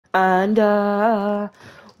and I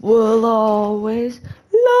will always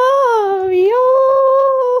love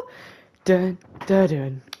you. Dun dun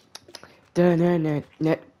dun dun dun dun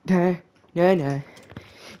dun dun dun.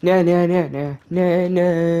 No, no, no, no, no,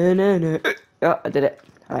 no, no, no. Oh, I did it.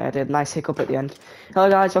 I did a nice hiccup at the end. Hello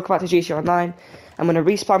guys, welcome back to GC Online. I'm going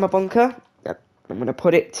to respawn my bunker. I'm going to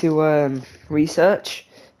put it to research.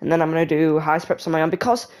 And then I'm going to do heist preps on my own.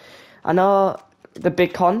 Because I know the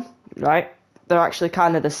big con, right? They're actually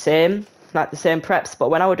kind of the same. Like the same preps. But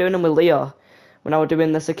when I was doing them with Leo, when I was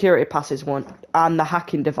doing the security passes one and the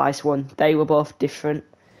hacking device one, they were both different.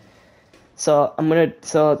 So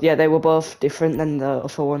yeah, they were both different than the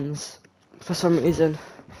other ones for some reason.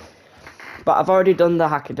 But I've already done the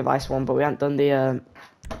hacking device one, but we haven't done the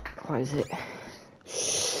what is it?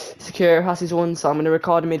 Security passes one. So I'm gonna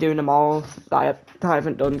record me doing them all that I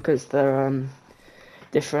haven't done because they're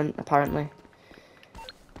different apparently.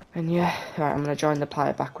 And yeah, right, I'm gonna join the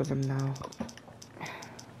party back with them now.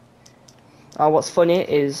 What's funny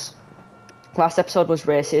is last episode was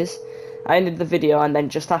races. I ended the video and then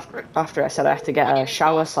just after I said I had to get a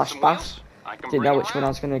shower / bath. Didn't know which one I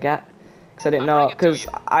was going to get. Because I didn't know, because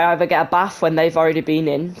I either get a bath when they've already been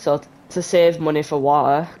in, so to save money for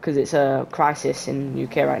water, because it's a crisis in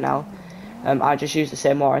UK right now, I just use the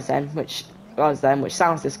same water as them, which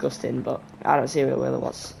sounds disgusting, but I don't see really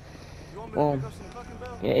what's well,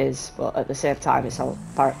 it is, but at the same time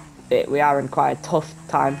we are in quite a tough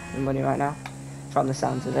time in money right now, from the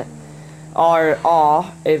sounds of it. Or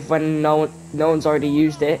if when no one's already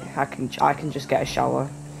used it, I can just get a shower,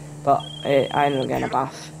 but I ended up getting a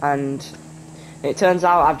bath, and it turns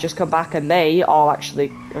out I've just come back and they all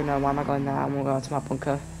actually. Oh no, why am I going there? I'm gonna go to my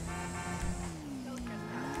bunker.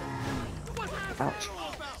 Ouch!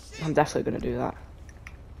 I'm definitely gonna do that.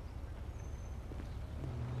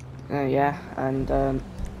 Yeah, and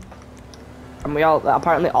we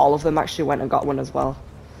apparently all of them actually went and got one as well.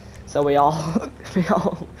 So we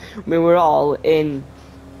were all in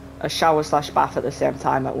a shower / bath at the same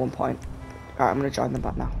time at one point. Alright, I'm gonna join them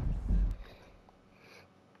back now.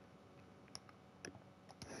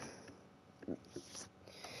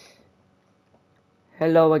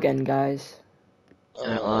 Hello again, guys.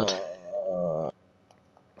 Lad.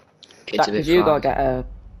 Jack, did you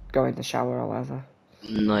go in the shower or whatever?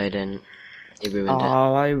 No, I didn't. You ruined it.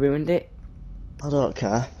 Oh, I ruined it. I don't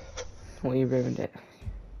care. Well, you ruined it.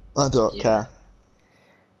 I don't care.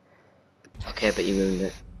 Okay, but you ruined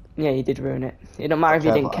it. Yeah, you did ruin it. It don't matter if you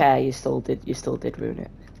Okay, didn't care. You still did ruin it.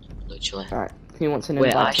 Literally. Alright, who wants an Wait,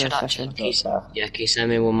 invite I to should a actually. session? Can you send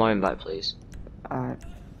me one more invite, please? Alright.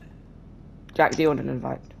 Jack, do you want an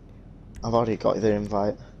invite? I've already got the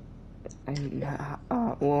invite.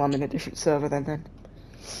 Well, I'm in a different server then.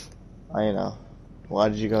 I know. Why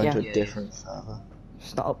did you go into a Yeah. different server?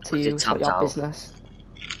 It's not up to Because you, it it's not tapped your out. business.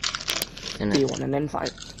 Do you want an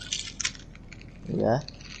invite? Yeah?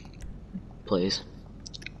 Please.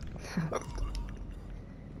 I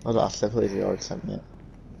don't have to, please, you already sent me it.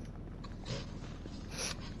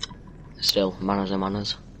 Still, manners are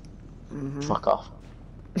manners. Fuck off.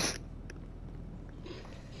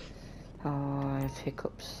 Oh, I have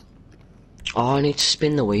hiccups. Oh, I need to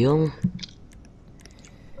spin the wheel.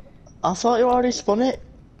 I thought you already spun it.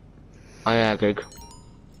 Oh yeah, Greg.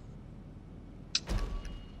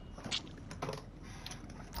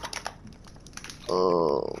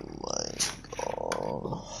 Oh my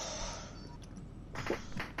god.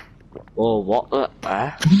 Oh, what the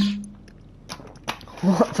F?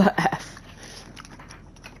 What the F?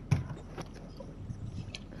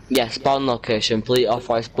 Yeah, spawn location, complete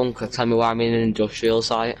off-ice bunker. Tell me why I'm in an industrial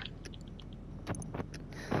site.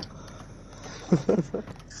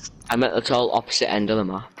 I'm at the total opposite end of the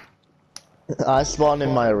map. I spawned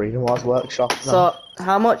in my Arena Wars workshop. So,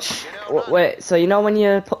 how much... Wait, so you know when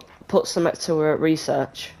you put something to a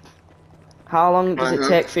research, how long does it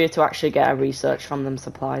take for you to actually get a research from them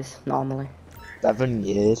supplies, normally? 7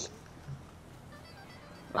 years.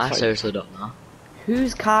 I seriously don't know.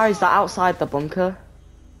 Whose car is that outside the bunker?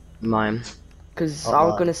 Mine. Because Oh, I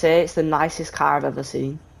was wow. gonna say it's the nicest car I've ever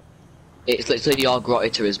seen. It's literally your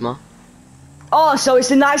Grotti Turismo. Oh, so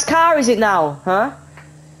it's a nice car, is it now? Huh?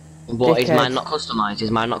 But is Dickhead. mine not customised?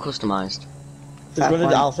 Is mine not customised? Does one of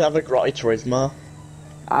point. the Alpha have a Grotti Turismo?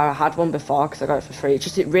 I had one before because I got it for free.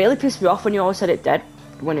 It really pissed me off when you always said it dead.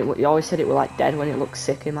 You always said it was like dead when it looks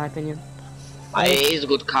sick, in my opinion. It is a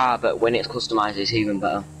good car, but when it's customised, it's even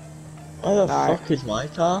better. Where the Right. fuck is my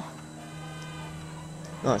car?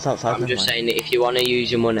 No, it's outside. I'm never just mind. saying that if you want to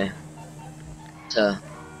use your money to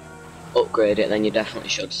upgrade it, then you definitely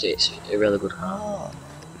should. See, it's a really good car. Oh.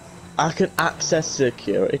 I can access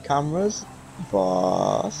security cameras,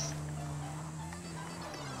 boss.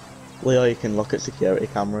 Leo, you can look at security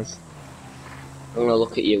cameras. I'm gonna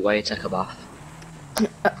look at you while you take a bath.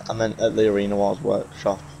 I meant at the Arena Wars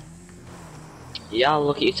workshop. Yeah, I'll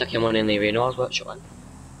look at you taking money in the arena. I was workshop then.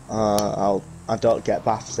 I don't get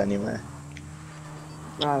baths anyway.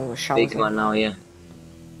 Oh, Big man now, yeah.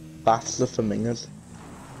 Baths are for mingers.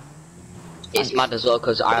 It's mad as well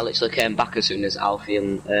because I literally came back as soon as Alfie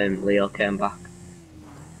and Leo came back.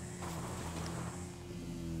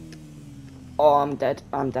 Oh, I'm dead.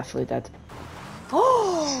 I'm definitely dead.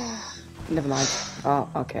 Oh, never mind. Oh,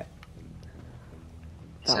 okay.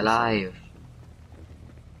 It's alive.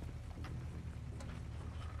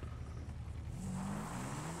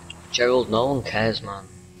 Gerald, no one cares, man.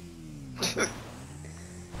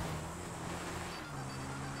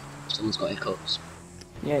 Someone's got hiccups.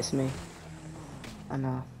 Yeah, it's me. I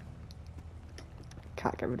know.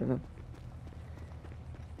 Can't get rid of him.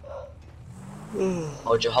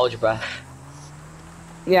 Hold your breath.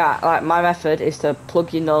 Yeah, like my method is to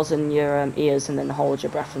plug your nose and your ears and then hold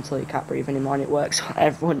your breath until you can't breathe anymore, and it works.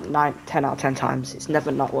 Everyone 10 out of 10 times. It's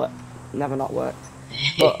never not worked. Never not worked.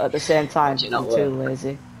 But at the same time, Did it not I'm too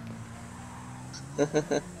lazy.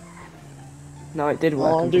 No, it did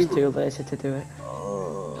work. Oh, I'm just too lazy to do it.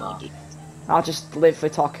 No. I'll just live for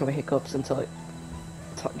talking with hiccups until it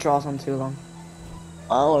draws on too long.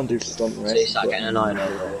 I want to do stunt So you race. start getting annoyed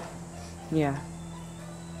over it. Yeah.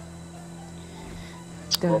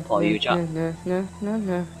 What part are you, Jack? No.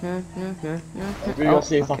 Maybe go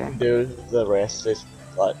see if I can do the race, just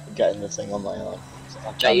like getting the thing on my own.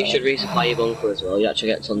 Jack, you should resupply your bunker as well. You actually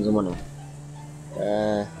get tons of money.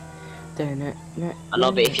 Yeah. I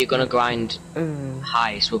know, but if you're gonna grind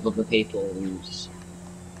heist with other people, and just,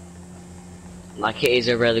 like, it is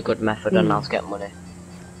a really good method on how to get money.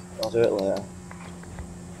 I'll do it later.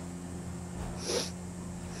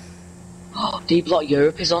 Oh, D Block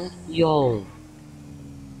Europe is on? Yo.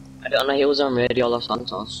 I don't know, he was on Radio Los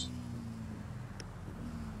Santos.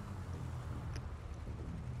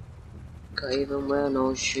 Can't even wear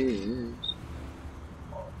no shoes.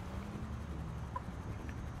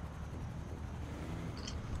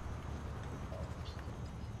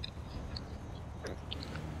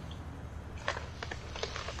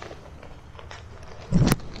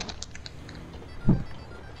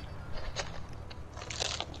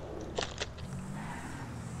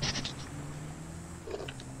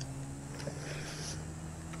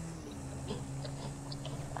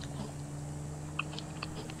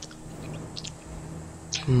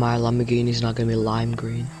 My Lamborghini's now gonna be lime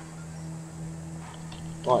green.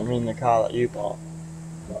 What, you mean the car that you bought?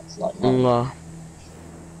 That's like mine. No.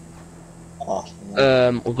 Oh,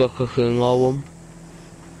 no. We've got a Kukunlo one.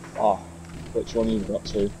 Oh, which one you got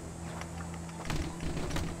to?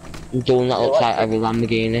 The one that looks like every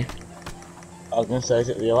Lamborghini. I was gonna say, is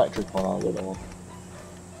it the electric one or the other one?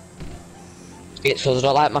 It's because I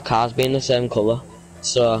don't like my cars being the same colour.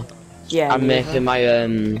 So, Yeah. I'm making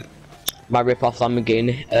my my rip-off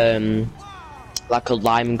Lamborghini like a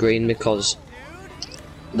lime green because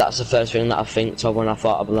that's the first thing that I think of when I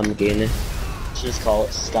thought of a Lamborghini. Just call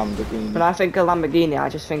it Lamborghini. When I think of Lamborghini, I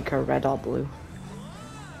just think of red or blue.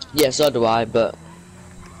 Yeah, so do I, but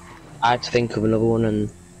I had to think of another one and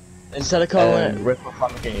Instead of calling it Rip Off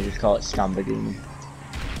Lamborghini, just call it Scamborghini.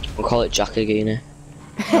 we'll call it Jackagini.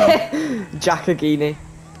 Jackagini.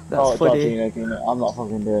 That's Call it funny. Dodgini. I'm not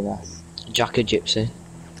fucking doing this. Jacka Gypsy.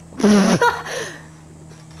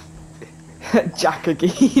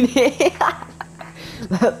 Jackagini.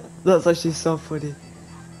 That's actually so funny.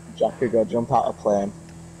 Jack could go jump out of a plane.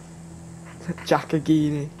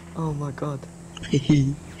 Jackagini. Oh my god.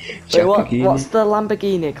 Wait, Jackagini. what's the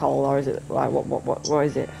Lamborghini called, or is it like what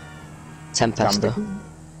is it? Tempesta.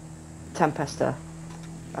 Tempesta.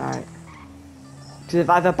 Alright. Because if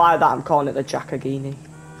I ever buy that, I'm calling it the Jackagini.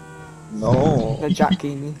 No. The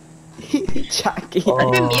Jackini. Jackini. Oh.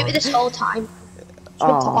 I've been muted this whole time. Just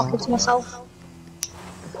been talking to myself.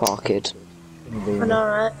 Poor kid. I know,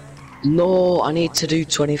 right? No, I need to do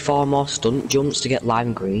 24 more stunt jumps to get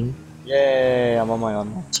lime green. Yay, I'm on my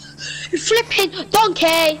own. You flipping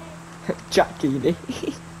donkey! Jackini.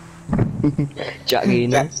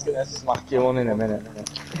 Jackagini. Jack's gonna smack you one in a minute.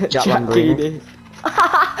 Jack Lamborghini.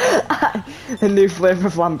 A new flavour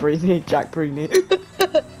of Lamborghini, Jack Bruni.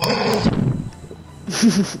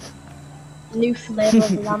 New flavour of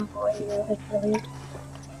Lamborghini, brilliant.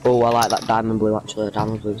 Oh, I like that diamond blue actually.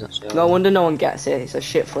 Diamond blue's actually. No wonder no one gets it. It's a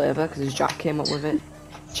shit flavour because Jack came up with it.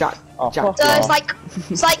 Jack. Oh, Jack. fuck So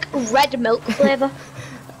off. it's like red milk flavour.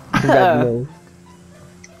 Red milk.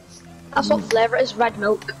 That's what flavour it is, red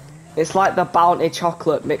milk. It's like the Bounty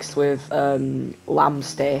chocolate mixed with lamb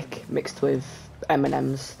steak mixed with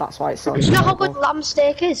M&M's. That's why it's so. Do you know how good enjoyable. lamb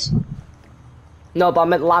steak is? No, but I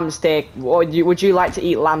meant lamb steak. Would you like to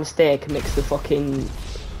eat lamb steak mixed with fucking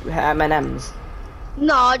M&M's?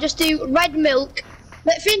 No, I just do red milk.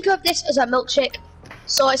 But think of this as a milkshake.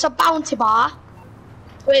 So it's a Bounty bar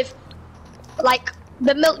with, like,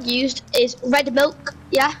 the milk used is red milk,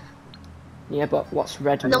 yeah? Yeah, but what's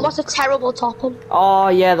red And then milk? what's a terrible topping? Oh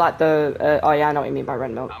yeah, like the. Oh yeah, I know what you mean by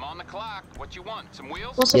red milk. I'm on the clock. What you want? Some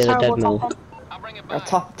wheels? What's a Yeah, the terrible dead milk. topping? I'll bring it A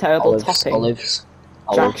back. terrible Olives. topping. Olives.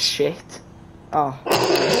 Jack Olives. shit. Oh.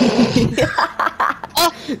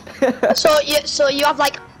 So you have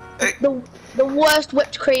like the worst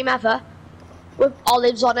whipped cream ever with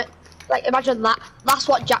olives on it. Like imagine that. That's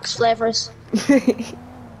what Jack's flavour is.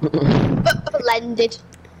 But blended.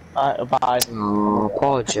 Alright, bye. Oh,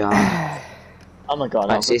 poor Jack. Oh my god.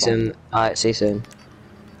 Alright, see you soon. Alright, see you soon.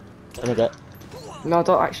 In a bit. No,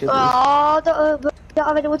 don't actually. Oh, don't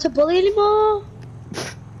have anyone to bully anymore.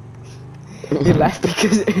 He left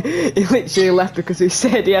because he literally left because he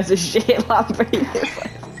said he has a shit Lamborghini.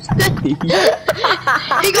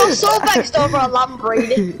 He got so vexed over a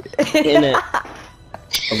Lamborghini. Innit?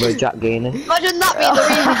 Over Jack Gainer. Imagine that being the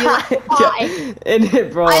reason you left the party.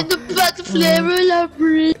 Innit, bro? I had the better flavour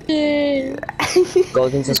Lamborghini.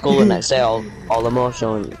 Goes into school the next day, all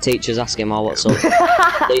emotional, and teachers ask him, oh, what's up?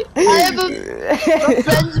 My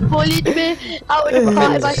friends bullied me out of the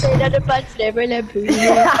party by saying I had a bad flavour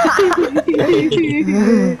Lamborghini.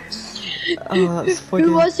 Oh, that's funny.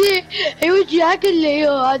 Who was it? It was Jack and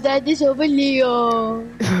Leo. I had this over Leo.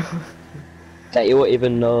 That you won't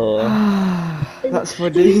even know. That's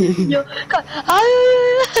funny. No,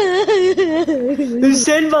 Who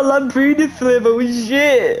said my Lamborghini flavour was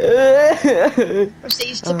shit?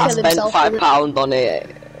 proceeds to I kill spent himself. £5 on it.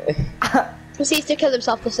 Proceeds to kill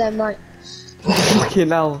himself the same night. Fucking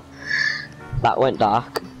hell. That went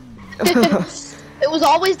dark. It was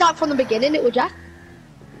always that from the beginning. It was Jack.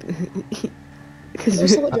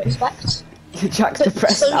 Because So what do you expect? Jack's But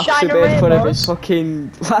depressed now sunshine to and in front of his rainbows. fucking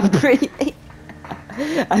Lamborghini.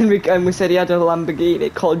 and we said he had a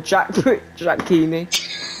Lamborghini called Jackini. Jackini.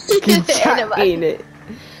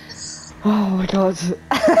 Oh my god.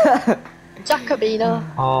 Jack Camino.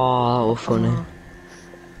 Oh, that was funny.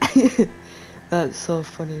 That's so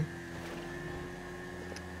funny.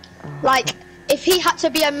 Like, if he had to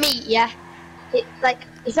be a meat, yeah. If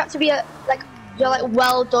he had to be a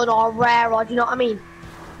well done or rare or do you know what I mean?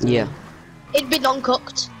 Yeah. It'd be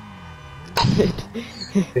non-cooked.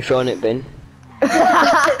 We're throwing it bin.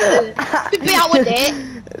 It'd be out of date.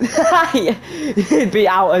 It'd be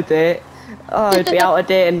out of date. Oh, it'd be out of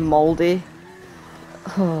date and mouldy.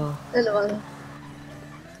 Oh. Anyway.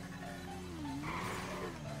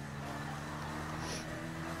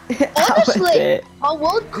 Out of Honestly, date. our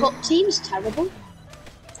World Cup team's terrible.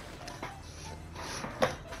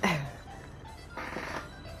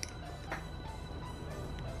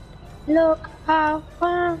 Look how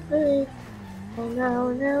far we oh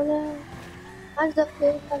no. As the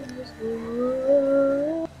field comes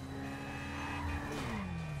through.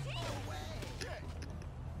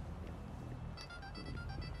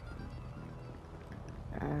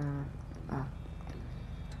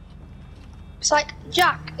 It's like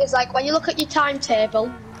Jack is like when you look at your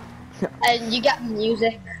timetable and you get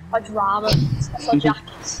music or drama. That's what Jack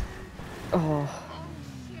is. Oh.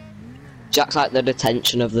 Jack's like the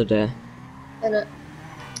detention of the day. Innit?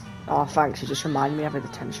 Oh, thanks. You just remind me of a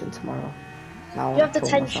detention tomorrow. Now I You wanna have kill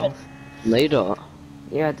detention? myself. No, you don't.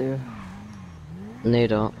 Yeah, I do. No, you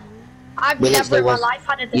don't. I've We never literally in my was- life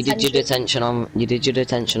had a You detention. did your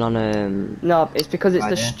detention on No, it's because it's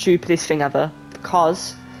the Friday. stupidest thing ever.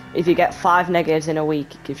 Because if you get 5 negatives in a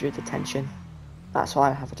week, it gives you a detention. That's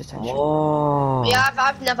why I have a detention. Oh. Yeah,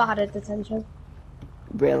 I've never had a detention.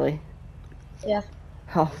 Really? Yeah.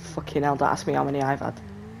 Oh, fucking hell, don't ask me how many I've had.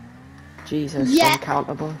 Jesus, Yeah.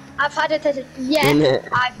 uncountable. I've had a detention. Yeah. Innit?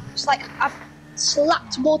 I've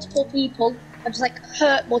slapped multiple people. I've just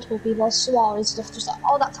hurt multiple people. I've sworn and stuff. Just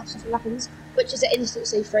all that type of stuff happens, which is an instant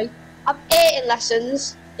C3. I've 8 in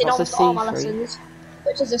lessons in What's almost a all my C3? lessons,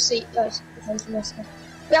 which is a C. Detention basically.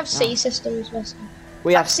 We have C systems basically.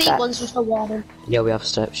 We have C steps. one's just a warning. Yeah, we have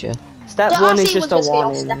steps, yeah. Step The 1 is RC just a one's basically all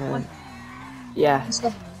warning. step one. Yeah. And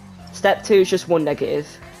stuff. Step 2 is just 1 negative.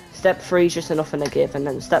 Step 3 is just another negative, and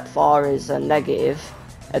then step 4 is a negative,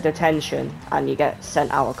 a detention, and you get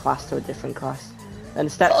sent out of class to a different class. And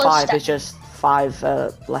step So 5 step- is just 5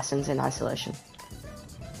 lessons in isolation.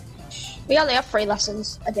 We only have 3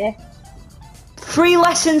 lessons a day. 3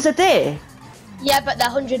 lessons a day? Yeah, but they're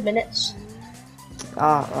 100 minutes.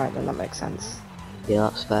 Ah, right, then that makes sense. Yeah,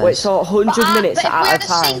 that's fair. Wait, so 100 minutes but if we at had a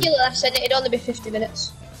time? singular lesson, it'd only be 50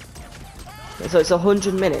 minutes. So it's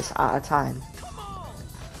 100 minutes at a time.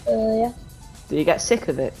 Yeah. Do you get sick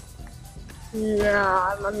of it?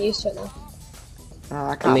 Nah, I'm used to it now. Oh,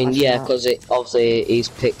 I can't I mean, imagine yeah, that. because it obviously he's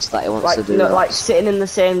picked that he wants like to do no, that. like sitting in the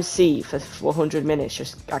same seat for 100 minutes.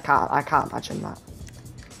 Just I can't imagine that.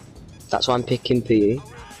 That's why I'm picking PE.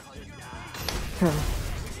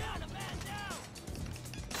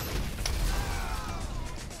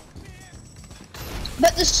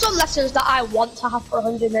 But there's some lessons that I want to have for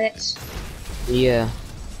 100 minutes. Yeah.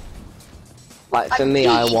 Like for Like me, PE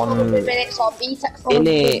I for want 100 minutes or BTEC for in 100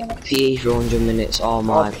 it minutes. PE for 100 minutes. Oh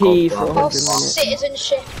my PE god. for bro. 100 Or minutes.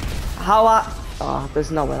 citizenship. How oh,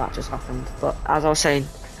 there's no way that just happened. But as I was saying,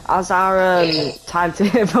 as our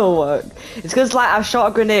timetable worked, it's because like I shot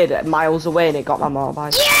a grenade miles away and it got my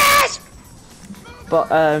motorbike. Yes!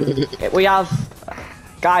 But we have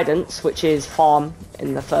guidance, which is form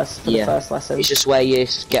in the first the Yeah. first lesson. It's just where you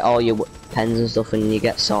get all your pens and stuff and you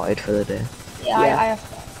get sorted for the day. Yeah, Yeah. I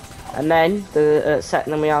have. And then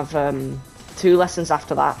then we have 2 lessons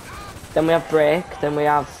after that. Then we have break. Then we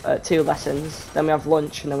have 2 lessons. Then we have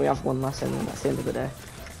lunch, and then we have 1 lesson, and that's the end of the day.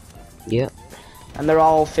 Yeah. And they're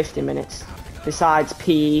all 50 minutes. Besides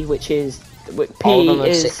PE, which is All of them PE are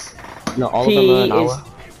is Not all of them are an PE is hour.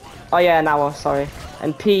 oh yeah, an hour. Sorry.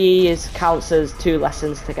 And PE is counts as 2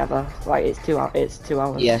 lessons together. Like it's 2 hours. It's 2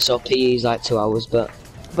 hours. Yeah, so PE is like 2 hours, but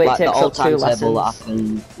But like it the takes old up 2 timetable that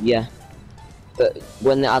lessons. happened, yeah. But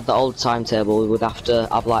when they had the old timetable, we would have to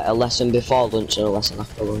have like a lesson before lunch and a lesson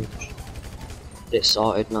after lunch. It's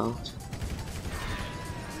sorted now.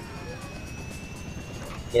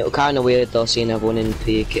 It was kind of weird though seeing everyone in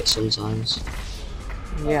PE kit sometimes.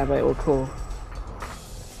 Yeah, but it was cool.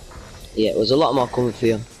 Yeah, it was a lot more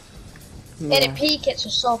comfy. And Yeah. the PE kits are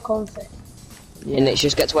so comfy. Yeah. And it's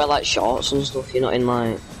just get to wear like shorts and stuff, you're not in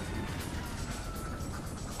like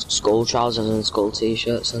school trousers and school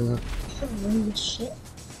t-shirts and that. Holy shit.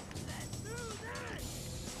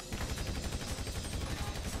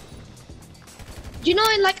 Do you know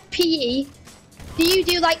in like PE, do you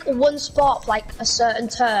do like one sport for like a certain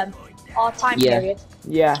term or time Yeah. period?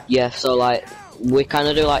 Yeah. Yeah, so like we kind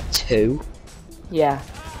of do like 2. Yeah.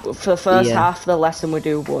 For the first Yeah. half of the lesson we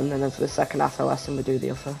do 1, and then for the second half of the lesson we do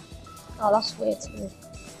the other. Oh, that's weird to me.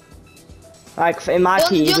 Like in my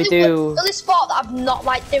PE we the do. only sport that I've not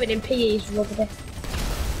liked doing in PE is rugby.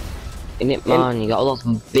 In it, man, you got a lot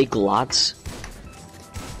of big lads.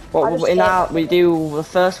 I Well, just in hate our we do the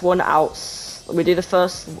first one out. We do the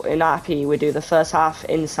first in our PE. We do the first half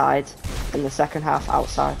inside, and the second half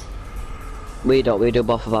outside. We don't, we do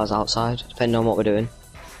both of ours outside, depending on what we're doing.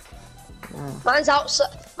 Mine's outside.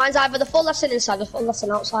 Mine's either the full lesson inside or the full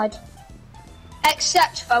lesson outside.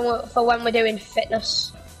 Except for when we're doing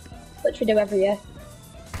fitness, which we do every year.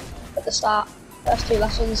 At the start, first 2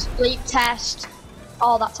 lessons, bleep test,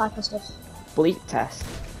 all that type of stuff. Bleep test.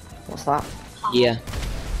 What's that? Yeah.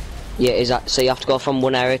 Yeah, is that, so you have to go from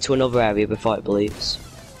one area to another area before it bleeds?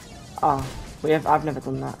 Oh, I've never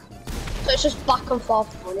done that. So it's just back and forth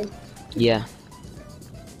running. Yeah.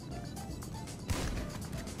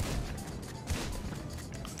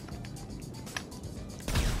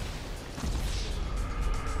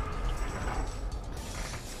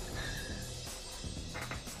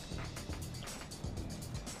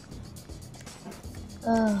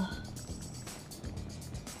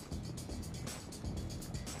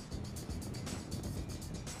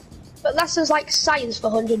 But lessons like science for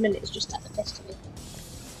 100 minutes just take the piss to me.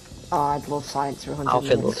 Oh, I'd love science for 100 Alfie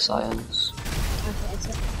minutes. loves science. I hate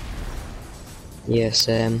it. Yeah,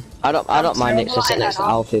 same. I don't mind it 'cause I sit next to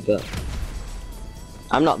Alfie, but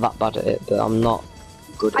I'm not that bad at it, but I'm not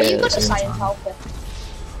good Are at you it. good at same science, time. Alfie?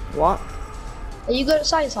 What? Are you good at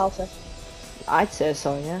science, Alfie? I'd say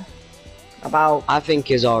so, yeah. About I think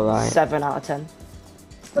he's alright. 7 out of 10.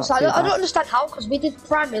 Because Not I too don't bad. understand how, because we did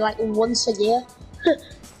primary like once a year.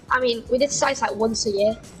 I mean, we did science like once a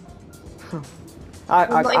year. I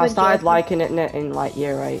not I even started joking. liking it in like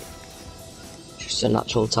year 8. Just a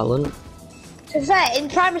natural talent. To be fair, in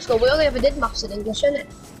primary school we only ever did maths and English, innit?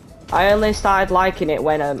 I only started liking it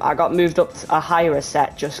when I got moved up to a higher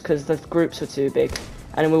set just because the groups were too big,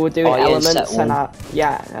 and we were doing Oh, yeah, elements, set and one.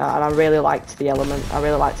 I really liked the element. I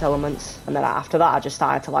really liked elements, and then after that I just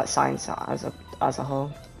started to like science as a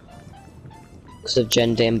whole. Because of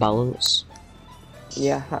gender imbalance.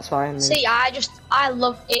 Yeah, that's why I moved. See, I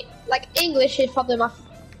love it. Like English is probably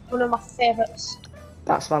one of my favourites.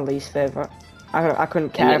 That's my least favourite. I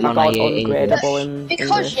couldn't care if I man, I got hate ungradable in Because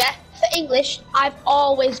English. yeah, for English I've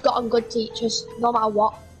always gotten good teachers, no matter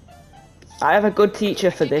what. I have a good teacher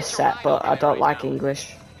for this set, but I don't like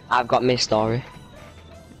English. I've got Miss Story.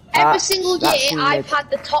 Every That's- single that's year I've mid. had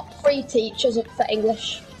the top 3 teachers for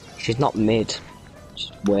English. She's not mid.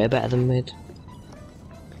 She's way better than mid.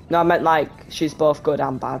 No, I meant like she's both good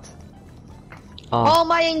and bad. Oh, All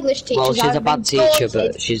my English teachers well, she's I've a bad been teacher,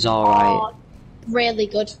 sorted but she's alright. are really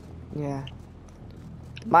good. Yeah.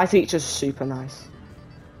 My teacher's super nice.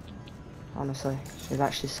 Honestly, she's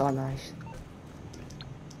actually so nice.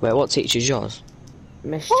 Wait, what teacher's yours?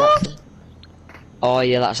 Miss What? Jackson. Oh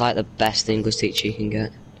yeah, that's like the best English teacher you can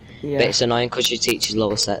get. But Yeah. it's annoying because she teaches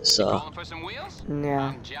lower sets, so... Calling for some wheels? Yeah.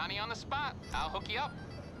 I'm Johnny on the spot. I'll hook you up.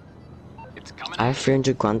 It's coming. I have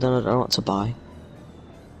 300 grand and I don't know what to buy.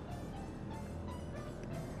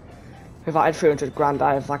 If I had 300 grand,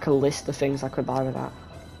 I have like a list of things I could buy with that.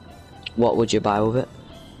 What would you buy with it?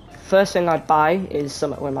 First thing I'd buy is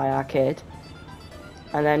something with my arcade.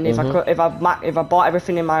 And then if Mhm. if I bought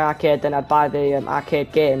everything in my arcade, then I'd buy the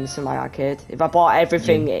arcade games in my arcade. If I bought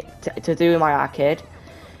everything to do in my arcade,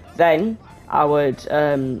 then I would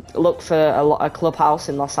look for a clubhouse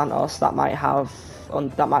in Los Santos that might have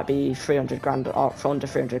that might be 300 grand or for under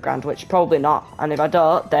 300 grand, which probably not. And if I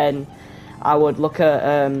don't, then I would look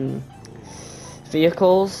at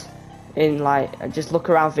vehicles in like just look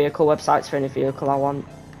around vehicle websites for any vehicle I want.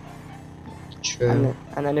 True.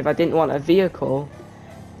 And then if I didn't want a vehicle,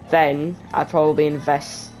 then I'd probably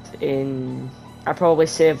invest in. I'd probably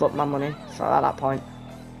save up my money for at that point.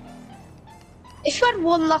 If you had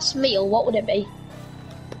one last meal, what would it be?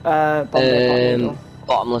 Bombay pot noodle.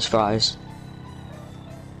 Bottomless fries.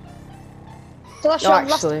 So that's No, your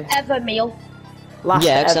actually- last ever meal. Last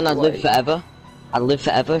Yeah, because then I'd ever- live forever. I'd live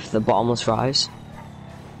forever for the bottomless fries.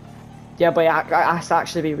 Yeah, but I has to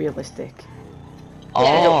actually be realistic.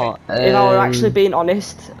 Oh, If I were actually being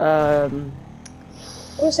honest,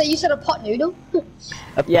 Also, you said a pot noodle.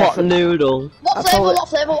 a yeah, pot for- noodle. What I flavour? thought- What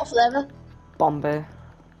flavour? What flavour? Bombay.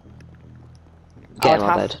 Get in I'd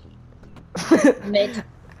my have- bed. Mid.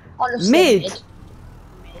 Honestly, Mid? mid.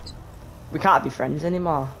 We can't be friends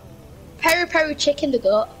anymore. Peri peri chicken, the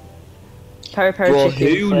goat. Peri peri Bro, chicken.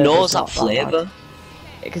 who flavour's knows not that flavour?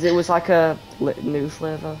 Because it was like a new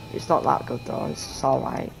flavour. It's not that good though. It's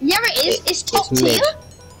alright. Yeah, it is. It's top It's tier. mid.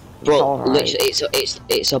 Bro, alright. literally,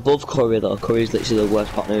 it's above curry though. Curry's literally the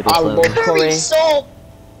worst pot noodle I flavour. love curry. Curry's so.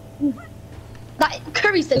 Like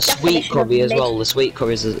curry's the The sweet definition of curry as mid. well. The sweet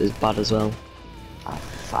curry is bad as well.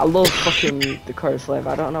 I love fucking the curry flavour.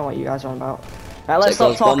 I don't know what you guys are on about. Right, let's So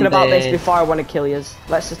it stop goes talking about this Bombay. before I want to kill yous.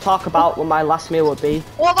 Let's just talk about what my last meal would be.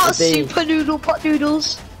 What about Would be- super noodle pot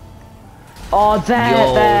noodles? Oh, Yo,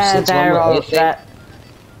 since when they're were all they a thing? that.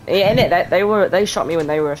 Yeah, innit? They shot me when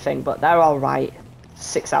they were a thing, but they're all right.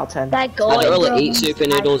 6 out of 10. They're I good. don't really eat super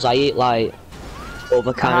noodles. I eat like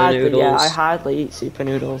other kind of noodles. Yeah, I hardly eat super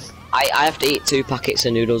noodles. I have to eat 2 packets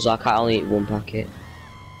of noodles. I can't only eat 1 packet.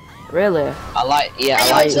 Really? I like I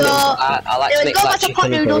Anyway, like to so- mix, I like to Anyway, mix go like back to pot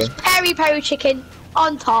chicken and noodles. curry. Peri peri chicken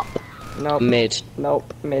on top. Nope. Mid.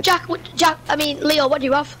 Nope. Mid. Jack, I mean Leo, what do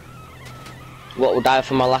you have? What would I have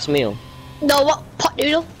for my last meal? No, what pot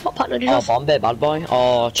noodle? What pot noodle? Oh, Bombay bad boy.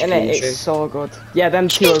 Oh, chicken Innit? and It's shrimp. so good. Yeah, them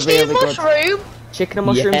two are Chicken really good. mushroom. Chicken and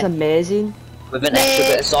mushrooms Yeah. amazing. With an extra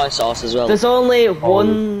bit of soy sauce as well. There's only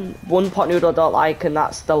one pot noodle I don't like, and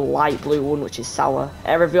that's the light blue one, which is sour.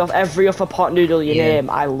 Every other pot noodle you Yeah. name,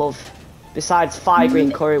 I love. Besides fire green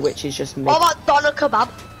curry, which is just mid. What about doner kebab?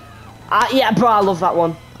 Yeah, bro, I love that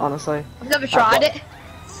one. Honestly, I've never tried it.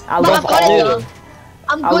 I But love I've got it all. though.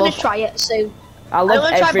 I'm I gonna love- try it soon. I I'm love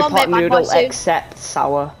gonna try every Bombay pot Bad Boy noodle soon. except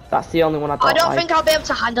sour. That's the only one I don't I don't like. think I'll be able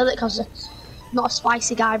to handle it because I'm not a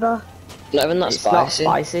spicy guy, bro. Not even that It's not spicy.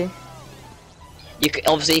 spicy,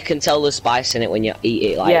 Obviously you can tell the spice in it when you eat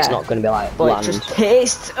it. Like it's Yeah. not gonna be like but bland. it just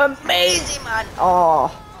tastes amazing, man.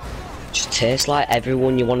 Oh, Just tastes like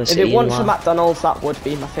everyone you want to if see. it wasn't for in life, McDonald's, that would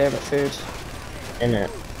be my favourite food. innit?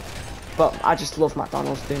 But I just love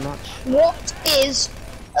McDonald's too much. What is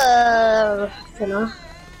I don't know.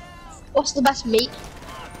 What's the best meat?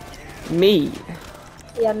 Meat.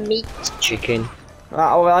 Yeah, meat. Chicken.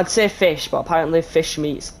 Well, I'd say fish, but apparently fish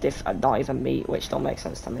meat's not even meat, which don't make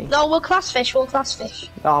sense to me. No, we'll class fish. We'll class fish.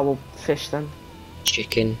 Oh, well, fish then.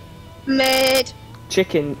 Chicken. Mid.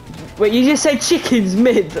 Chicken. Wait, you just said chicken's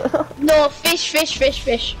mid. No, fish.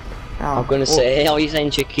 Oh, I'm gonna say, are you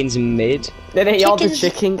saying chicken's mid? Then you're the chicken's-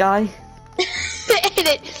 chicken guy.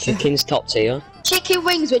 Chicken's top tier. Chicken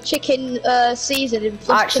wings with chicken seasoning.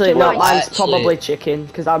 plus Actually, chicken no, rice. mine's Actually- probably chicken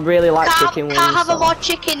because I really like chicken wings. Can't have a so- more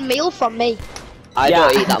chicken meal from me. I Yeah.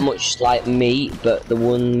 don't eat that much like meat, but the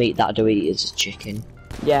one meat that I do eat is chicken.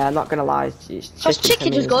 Yeah, I'm not gonna lie. It's chicken Because for chicken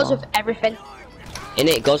me just as goes well. with everything. In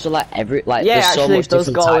it goes with like Yeah, there's so actually, much it does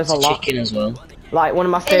different go types with of a lot. chicken as well. Like one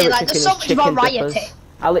of my favourite like, chicken there's so is much chicken variety. dippers.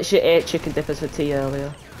 I literally ate chicken dippers for tea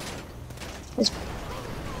earlier.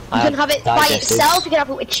 You can have it by digestives. itself, you can have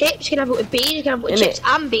it with chips, you can have it with beans, you can have it with Innit? chips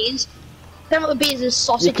and beans. You can have it with beans and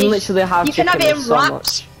sausages. You can literally have You can have chicken it with in so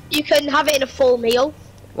wraps. You can have it in a full meal.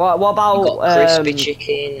 What You about got crispy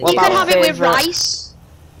chicken. what You can about have it with favourite- rice.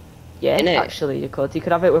 Yeah, Innit? actually you could. You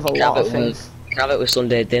could have it with a You can lot have of it with- things. You can have it with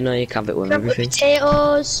Sunday dinner. You can have it with You can have it with everything.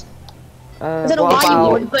 potatoes. I don't know What why you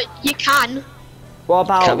about would, but you can. what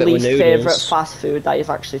about Have it with least noodles. favourite fast food that you've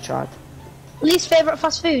actually tried? Least favourite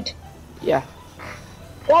fast food? Yeah,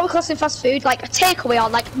 What are we classing fast food? Like a takeaway or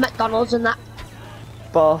like McDonald's and that?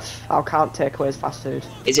 both. I'll count takeaways fast food.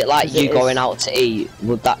 Is it like 'Cause you it going is. out to eat?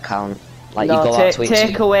 Would that count? Like No, you go out to eat.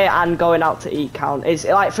 takeaway and going out to eat count. Is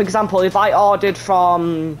like, for example, if I ordered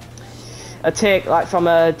from a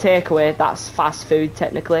takeaway, that's fast food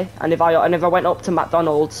technically. And if I went up to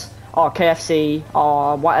McDonald's or KFC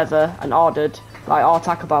or whatever and ordered or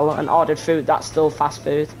Taco Bell and ordered food, that's still fast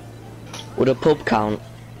food. Would a pub count?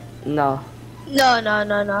 No, No.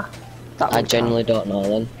 that I genuinely don't know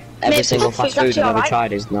then. Maybe Every single pub fast food's food I've actually ever alright.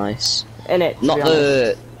 tried is nice. in it. Not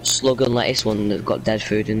the slug and lettuce one that's got dead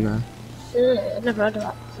food in there. I've never heard of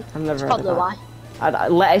that. I've never heard of Probably that. why.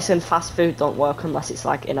 Lettuce and fast food don't work unless it's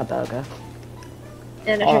like in a burger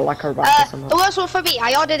Yeah, no, or sure. like a wrap or The something. worst one for me,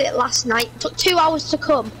 I ordered it last night. Took 2 hours to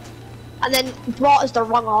come, and then brought us the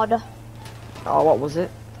wrong order. Oh, what was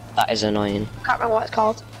it? That is annoying. Can't remember what it's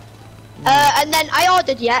called. And then I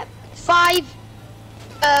ordered five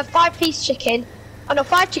piece chicken. Oh no,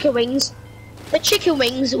 5 chicken wings. The chicken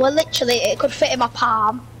wings were literally, it could fit in my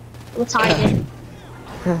palm. They were tiny.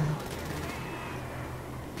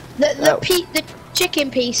 The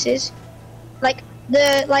chicken pieces,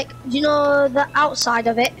 you know the outside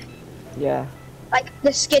of it, Yeah. like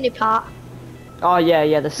the skinny part. Oh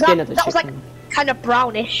yeah, the skin of the that was like chicken. kind of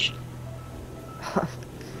brownish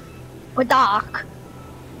or dark.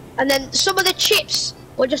 And then some of the chips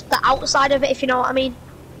were just the outside of it, if you know what I mean.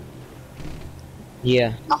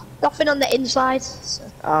 Yeah. Nothing on the inside. So.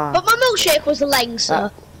 Ah. But my milkshake was the length,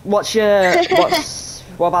 so. What's your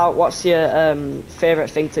favourite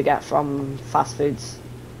thing to get from fast foods?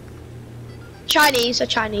 Chinese.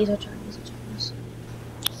 Chinese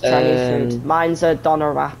Um, food. Mine's a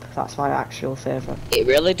doner wrap. That's my actual favourite. It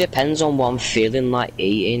really depends on what I'm feeling like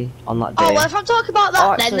eating on that day. Oh well, if I'm talking about that,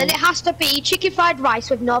 Oh, then actually- it has to be chicken fried rice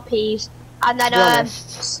with no peas, and then To be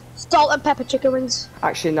honest, salt and pepper chicken wings.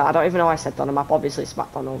 actually no, I don't even know why I said doner wrap. Obviously it's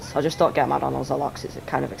McDonald's. I just don't get McDonald's a lot 'cause it's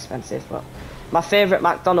kind of expensive. But my favourite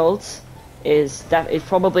McDonald's is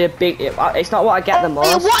probably a big. It's not what I get the most.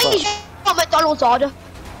 Yeah, what but is your McDonald's order?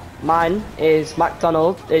 mine is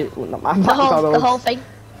McDonald's. Not my The McDonald's. whole thing.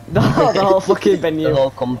 the whole fucking the menu. whole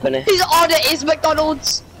company. His order is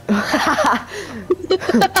McDonald's.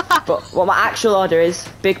 But what my actual order is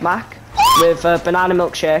Big Mac with a banana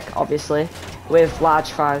milkshake, obviously, with large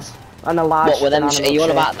fries and a large What were them? banana Are you on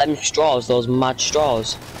milkshake. about them straws? Those mad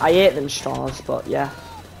straws? I ate them straws, but yeah,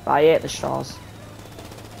 I ate the straws.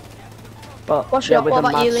 But What's yeah, your- with what the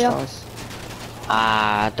about mad you, Leo? straws.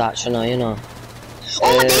 Ah, that's you know.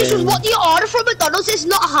 Oh, this was what do you order from McDonald's? It's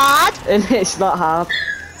not hard. And it's not hard.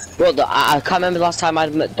 Bro, I can't remember the last time I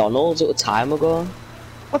had McDonald's. It was time ago.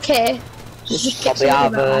 Okay. Just pick probably something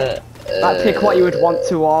have a. Like pick what you would want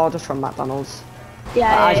to order from McDonald's.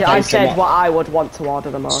 Yeah. I Like said a- what I would want to order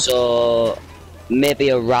the most. So maybe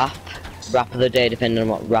a wrap of the day, depending on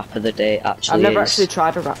what wrap of the day actually I've never is. actually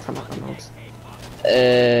tried a wrap from McDonald's.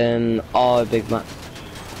 Or a Big Mac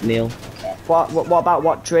meal. What about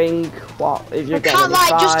what drink? What if you're I getting can't the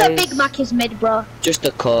lie, just a fries? Big Mac is mid, bro. Just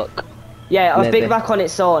a Coke. Yeah, a maybe. Big Mac on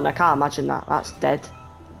its own. I can't imagine that. That's dead.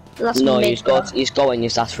 That's No, mid, he's bro. going and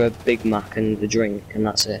just ask for a Big Mac and the drink, and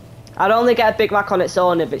that's it. I'd only get a Big Mac on its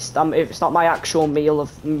own if it's not my actual meal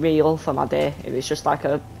for my day. If it's just like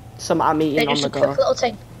something I'm eating They're on just the a go. quick little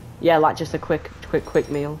thing. Yeah, like just a quick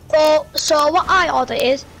meal. So what I order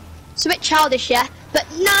is, it's a bit childish, yeah, but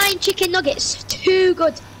 9 chicken nuggets, too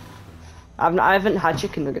good. I haven't had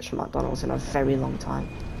chicken nuggets from McDonald's in a very long time.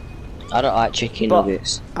 I don't like chicken But-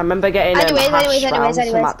 nuggets. I remember getting Anyways, hash browns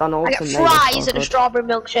from McDonald's I get and they fries were so and a good. strawberry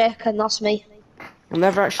milkshake, and that's me. I've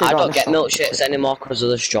never actually I got don't the get strawberry milkshakes milkshake. anymore because of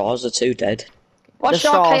the straws. They're too dead. What's The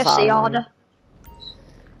your straws KFC are order?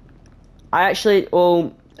 I actually,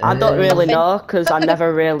 I don't really know because I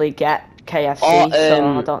never really get KFC, Oh,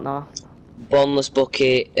 so I don't know. Boneless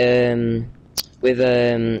bucket, with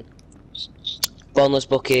boneless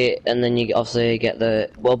bucket, and then you obviously get the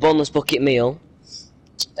boneless bucket meal.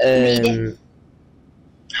 Meaty.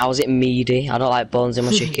 How is it meaty? I don't like bones in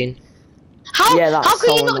my chicken. How, Yeah, that's how can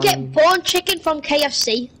so you not annoying. get bone chicken from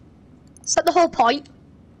KFC? Is that the whole point?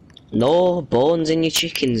 No bones in your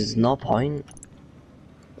chickens. There's no point.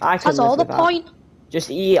 I can That's live all the with that. point. Just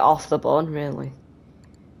eat it off the bone, really.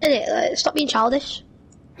 Innit? Like, stop being childish.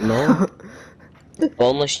 No.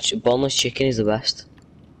 boneless chicken is the best.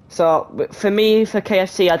 So for me, for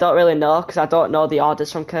KFC, I don't really know because I don't know the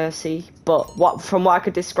orders from KFC. But from what I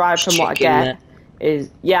could describe from what I Chicken, get is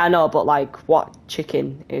I know, but like what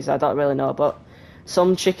chicken is, I don't really know. But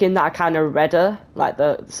some chicken that are kind of redder, like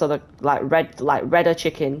redder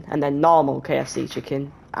chicken, and then normal KFC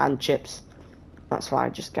chicken and chips. That's why I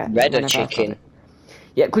just get Redder whenever I've got chicken. it.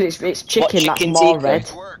 Yeah, because it's chicken that's chicken's more equal?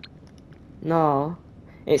 red. No,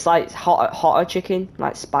 it's like hotter chicken,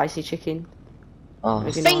 like spicy chicken. Oh.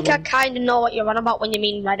 If I you know think what I mean. kind of know what you're on about when you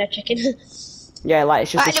mean redder chicken. Yeah, like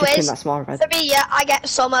it's just But a chicken anyways, that's more red. For me, yeah, I get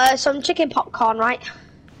some chicken popcorn, right?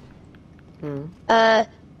 Hmm.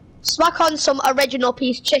 Smack on some original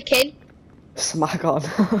piece chicken Smack on.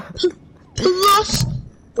 plus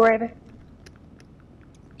gravy.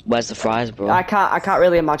 Where's the fries, bro? I can't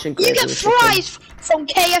really imagine. You gravy get with chicken. fries from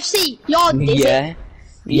KFC. You're dizzy. Yeah.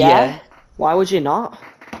 Yeah. Why would you not?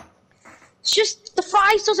 It's just the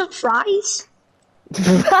fries doesn't fries. The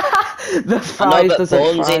I know, fries but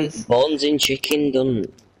doesn't fries. bones in chicken don't.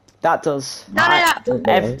 That does.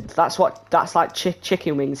 No. That's like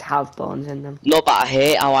chicken wings have bones in them. No, but I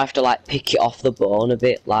hate how I have to like pick it off the bone a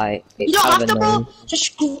bit. Like it's You don't kind have of to, bro. annoying.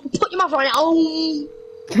 Just put your mouth on it. Oh.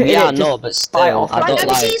 Yeah, I Just know, but bite still, off. I Right, don't have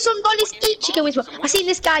you like. seen some guys eat chicken wings? I seen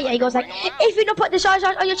this guy. Yeah, he goes like, if you don't put the sauce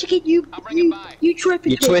on your chicken, you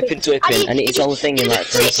tripping. You twipping, and it eats all the thing in like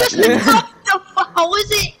 10 It's just seconds. how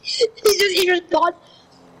is it? He just gone.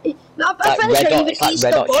 I'm Like fairly red sure he hot, even it's like eats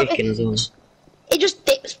red the hot bone. chicken as well. It just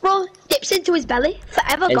dips, bro. Dips into his belly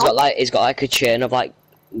forever. It's gone. got like a chain of like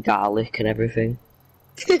garlic and everything.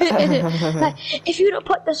 Like, if you don't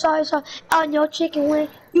put the sauce on your chicken wing,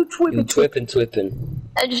 you You tripping. twipping.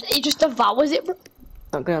 And he just devours it, bro.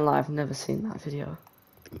 Not gonna lie, I've never seen that video.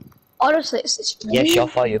 Honestly, it's Yeah, sure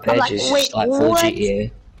for your I'm page is wait, like full what?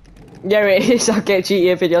 GTA. Yeah, it is. I get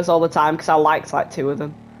GTA videos all the time because I liked like 2 of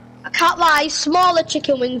them. I can't lie, smaller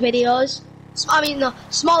chicken wing videos. No,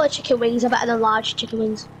 smaller chicken wings are better than large chicken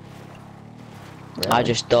wings. I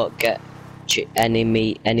just don't get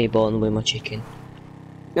any bone with my chicken.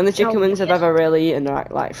 And the chicken Oh, wings I've yeah. ever really eaten are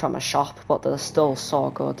like from a shop, but they're still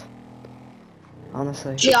so good.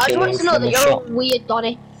 Honestly. Yeah, I just want wings to know from that a you're shop. a weird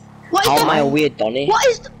Donny. What is How the, am I a weird Donny? What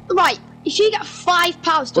is right? If you get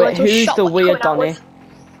 £5 to Wait, go to a who's shop, the what you weird coming out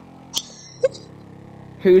Donny?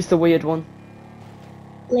 Who's the weird one?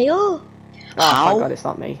 with? Leo, Oh, How? thank God it's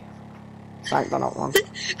not me. Thank God not one.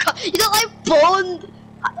 you don't like bone.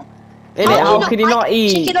 Innit, how can you like not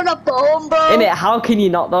eat? chicken on a bone, bro? Innit, how can you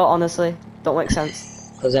not though, honestly? Don't make sense.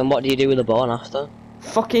 Because then what do you do with the bone after?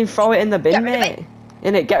 Fucking throw it in the bin, Get rid of mate.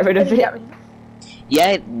 Innit, get rid of it.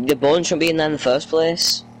 Yeah, the bone shouldn't be in there in the first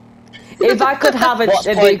place. If I could have What's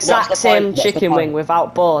the the point? exact What's the same point? What's the chicken point? wing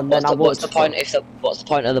without bone, then I would. What's the point what's the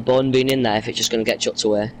point of the bone being in there if it's just gonna get chucked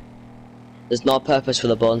away? There's no purpose for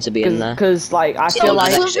the bone to be in there. Because, like, I So feel it's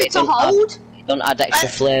like... something it to don't hold. Don't add extra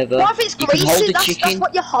flavour. What if it's You can hold greasy? the That's chicken.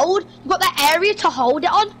 what you hold. You got that area to hold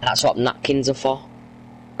it on. That's what napkins are for.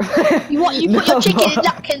 You put your chicken in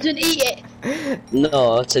napkins and eat it.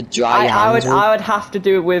 No, to dry your I hands with. would have to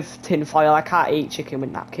do it with tin foil. I can't eat chicken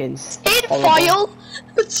with napkins. Tin Horrible. foil.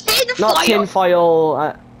 Tin Not foil. tin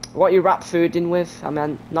foil. What you wrap food in with? I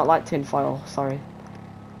mean, not like tin foil. Sorry,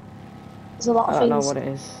 There's a lot I of don't know things. what it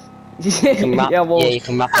is. You can wrap, yeah, well, you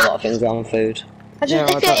can wrap a lot of things around food. I Yeah,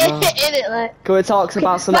 just I don't know. in it like. Can we talk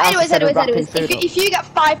about something But else instead of wrapping anyways, food up? if you get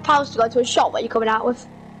 £5 to go to a shop, what are you coming out with?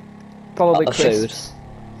 Probably Of food. crisps.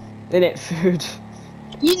 In it, food.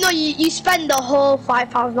 You know, you spend the whole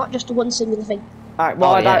 £5, not just one single thing. Alright,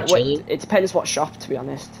 well, Oh, yeah, wait, it depends what shop, to be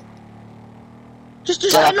honest.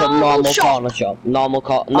 Just Like a a normal normal shop corner shop. Normal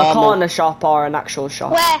A corner shop or an actual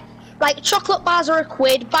shop. where, like, chocolate bars are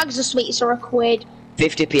 £1, bags of sweets are £1.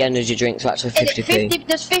 50p energy drinks are actually And 50p.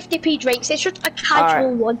 there's 50p drinks. It's just a casual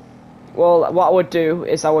Alright. one. Well, what I would do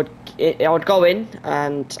is I would go in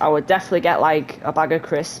and I would definitely get like a bag of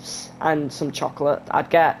crisps and some chocolate. I'd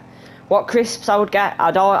get what crisps I would get.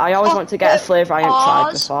 I always want to get a flavour I haven't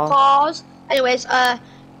tried before. Pause. Anyways,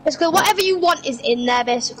 basically whatever you want is in there,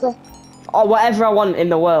 basically. Or whatever I want in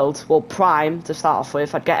the world. Well, Prime to start off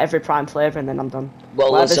with. I'd get every Prime flavour and then I'm done.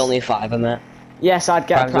 Well, Whatever's- there's only a fiver, mate. Yes, I'd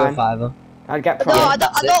get Prime's a Prime. fiver. I'd get No, Prime.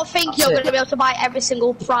 I don't think you're going to be able to buy every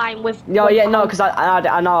single Prime with. No, one yeah, no, pound. because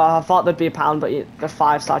I know I thought there'd be a pound, but they're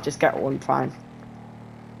 5, so I'd just get one Prime.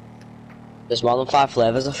 There's more than 5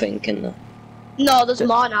 flavours, I think, in there. No, there's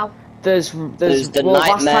more now. There's the well,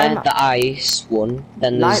 last Nightmare, time- the Ice one.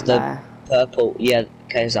 Then there's Nightmare. the purple, yeah,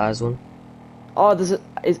 KSI's one. Oh,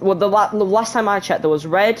 well, the last time I checked, there was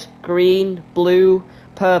red, green, blue,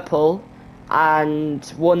 purple, and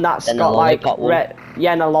one that's Then the got like lollipop one. red.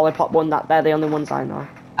 Yeah, and a lollipop one. They're the only ones I know.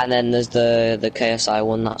 And then there's the KSI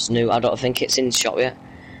one that's new. I don't think it's in shop yet.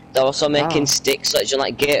 They're also making Oh. sticks like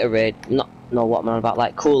like Gatorade. No, what am I about?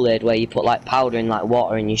 Like Kool-Aid, where you put like powder in like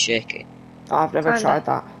water and you shake it. Oh, I've never Kinda. tried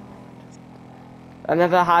that. I've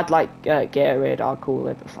never had like Gatorade or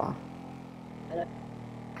Kool-Aid before.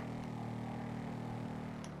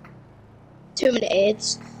 Too many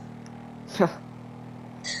AIDS.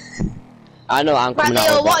 I know I'm Right, coming out.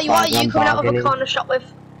 Leo, with what are about you coming out of a bargaining. corner shop with?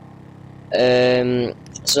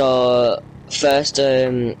 So first,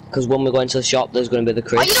 because when we go into the shop, there's going to be the Oh,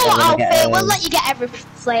 crisps. you know what, I'm gonna Alfie? get, We'll let you get every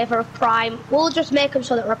flavour of Prime. We'll just make them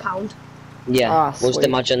so that they're a £1. Yeah, Ah, we'll just sweet.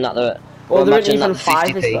 imagine that they're. Well, we'll there aren't imagine even that 5,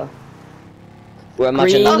 is 50p. there? We'll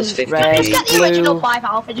imagine that Green, there's 50p. red. Just get the Blue. original 5,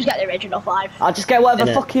 Alfie. Just get the original 5. I'll just get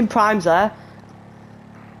whatever Innit? fucking primes there.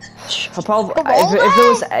 I'll probably Come on,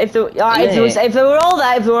 if they were all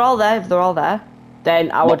there,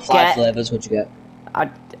 then I would What 5 get flavours would you get?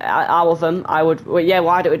 all of them. I would. Well, yeah,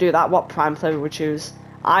 why don't we do that? What prime flavor would we choose?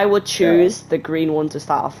 I would choose the green one to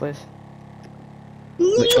start off with.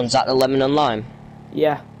 Which one's that? The lemon and lime?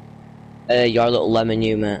 Yeah. You're a little lemon,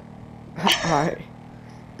 you mate. Alright.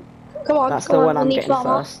 Come on, That's come the on. one I'm we need getting 12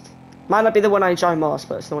 more. first. Might not be the one I enjoy most,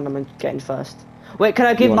 but it's the one I'm getting first. Wait, can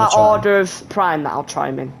I give wanna my try? order of prime that I'll try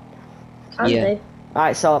 'em in? Can Yeah. do.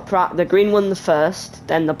 Alright, so the green one the first,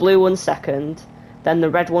 then the blue one second, then the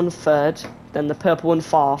red one third, then the purple one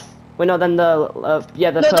fourth. Wait, no, then the No, purple,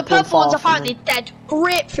 the purple one's one fourth. apparently dead.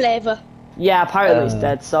 Great flavour. Yeah, apparently it's Uh,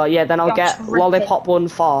 dead. So yeah, then I'll You're get tripping. lollipop one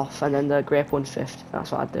fourth, and then the grape one fifth.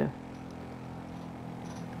 That's what I'd do.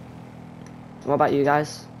 What about you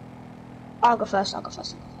guys? I'll go first.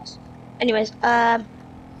 Anyways,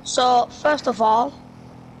 so first of all,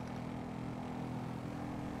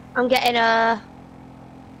 I'm getting I'm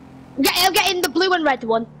getting the blue and red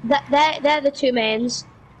one. They're the two mains.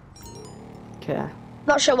 Okay.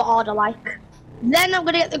 Not sure what order like. Then I'm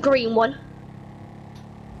gonna get the green one.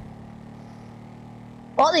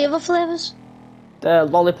 What are the other flavours? The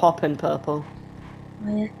lollipop and purple.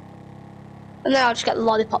 Oh, yeah. And then I'll just get the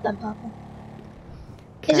lollipop then purple.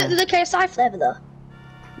 Is Okay. it the KSI flavour though?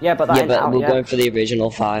 Yeah, but that Yeah, ain't but out we're yet. going for the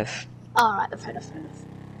original 5. Alright, then fair enough.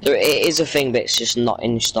 It is a thing, but it's just not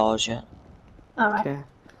in stores yet. Alright. Okay.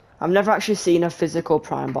 I've never actually seen a physical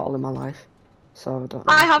prime bottle in my life, so I don't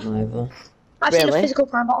know. I have. Neither. I've seen a Really? physical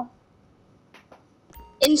prime bottle.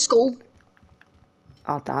 In school.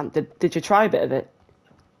 Oh damn! Did you try a bit of it?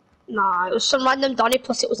 Nah, it was some random Donny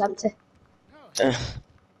plus it was empty.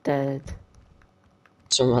 Dead.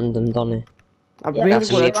 Some random Donny. I Yeah, really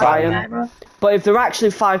that's want to really try right, them, bro. but if they're actually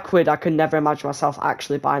 £5, I could never imagine myself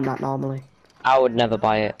actually buying that normally. I would never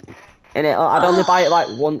buy it. And I'd only buy it like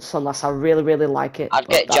once unless I really, really like it. I'd but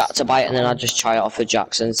get Jack that's- to buy it and then I'd just try it off of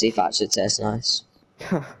Jackson and see if it actually tastes nice.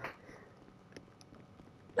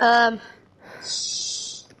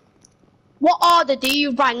 What order do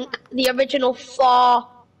you rank the original 4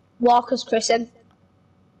 Walker's Chris in?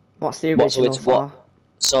 What's the What's original with what? for?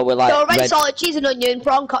 So we're like So red red salted cheese and onion,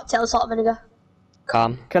 prawn cocktail, salt and vinegar.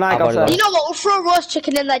 calm. Can I I've go already first? You know what? We'll throw roast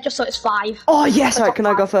chicken in there just so it's 5. Oh yes! Right, can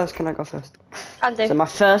I go first? Can I go first? Can do. So my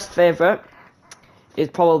first favourite is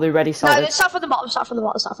probably ready No, salted. start from the bottom. Start from the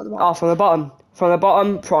bottom. Oh, from the bottom. From the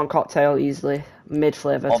bottom, prawn cocktail easily. Mid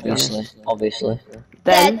flavour, to be Obviously, honest. obviously.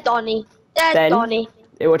 Then Dead Donny. Dead then- Donny.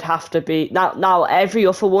 it would have to be now every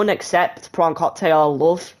other one except prawn cocktail I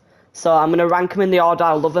love. So I'm gonna rank them in the order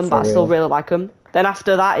I love them, but I still real. really like them. Then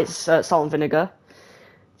after that, it's salt and vinegar.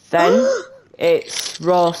 Then it's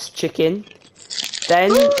roast chicken.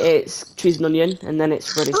 Then it's cheese and onion, and then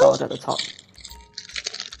it's ready salted at the top.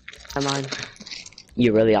 And mine.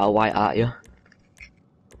 You really are white, aren't you?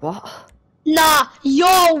 What? Nah,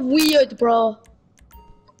 you're weird, bro.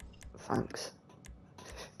 Thanks.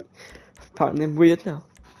 Apparently I'm weird now.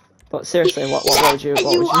 But seriously, what would you? What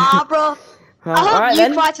You would you? are, bro. Right, I hope alright you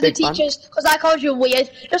then, cry to the big fan. teachers because I called you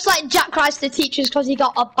weird. Just like Jack cries to the teachers because he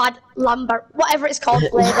got a bad Lambert, whatever it's called,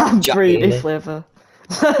 flavour. Jack Greedy Beanie. flavour.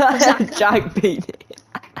 Jack Beanie.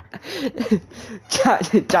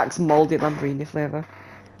 Jack's mouldy Lamborghini flavour.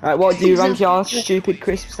 Alright, what do you rank your stupid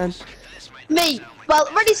crisps then? Me, well,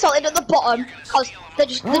 ready salted at the bottom because they're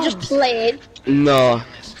just plain. No,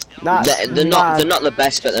 That's they're not. mad. They're not the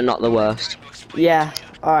best, but they're not the worst. Yeah,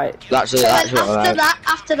 alright. That's So then what I after like. that.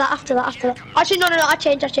 Actually, no, I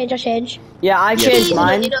change. Yeah, I Yeah, changed Cheese and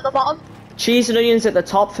mine. onion at the bottom. Cheese and onions at the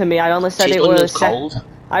top for me. I only said Cheese it onion's was cold.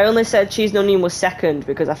 I only said cheese and onion was second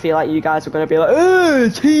because I feel like you guys were gonna be like, oh,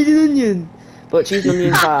 cheese and onion. But cheese and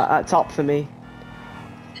onions are at top for me.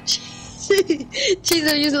 Cheese and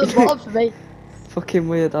onions at the bottom for me. Fucking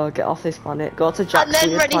weirdo. Get off this planet. Go to Jack's then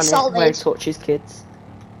weird ready planet salted. where he touches kids.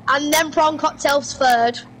 And then prawn cocktails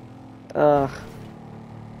third. Ugh.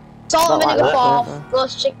 Salt and Not like vinegar that, fourth.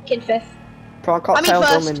 Roast chicken fifth. Prawn cocktails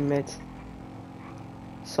first. only mid.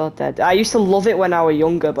 So dead. I used to love it when I was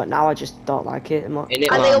younger, but now I just don't like it much. In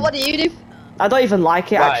it, And Leo, man. what do you do? I don't even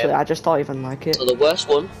like it Right. actually. I just don't even like it. So the worst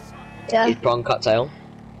one Yeah. is prawn cocktail,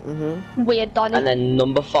 Weird, Donny. and then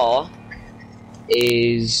number 4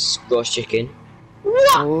 is roast chicken.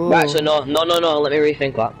 What? Ooh. Right, so no. Let me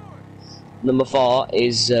rethink that. Number 4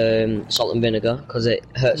 is salt and vinegar because it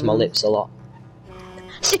hurts my lips a lot.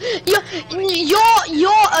 See,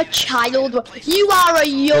 you're a child. You are a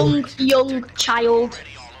young child.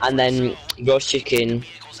 And then roast chicken,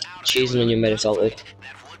 cheese and onion ready salted.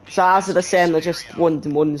 So ours are the same. They're just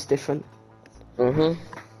one's different. Mhm.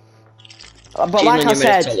 But Cheese like and I onion made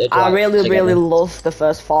said, salted, I right, really together. love the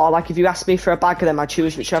first 4. Like if you ask me for a bag of them, I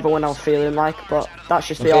choose whichever one I'm feeling like. But that's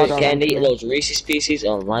just the order. I'm Can't eat in. loads of Reese's Pieces.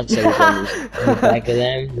 Oh, man, so we're going back of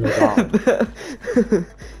them.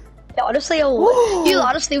 You're honestly, you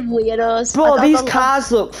honestly weirdos. Bro, I these don't know.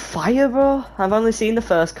 cars look fire, bro. I've only seen the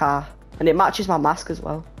first car, and it matches my mask as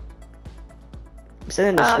well. I'm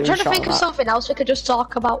sending a I'm trying to screenshot think of that. something else we could just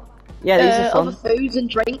talk about. Yeah, these are Other fun. foods and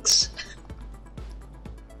drinks.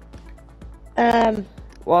 Well,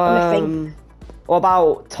 let me think. what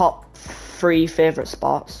about top 3 favourite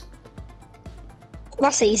sports?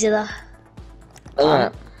 That's easy though.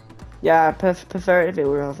 Alright. Yeah, I prefer it if it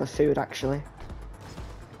were over food, actually.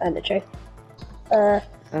 And the true.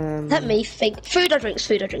 Um, Let me think. Food or drinks?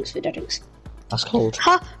 Food or drinks? Food or drinks? That's cold.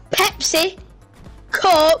 Huh? Pepsi,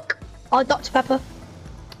 Coke, or Dr Pepper.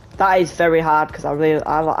 That is very hard because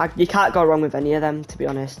you can't go wrong with any of them, to be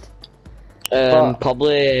honest. But-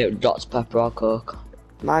 Probably Dr Pepper or Coke.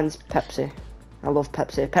 Mine's Pepsi. I love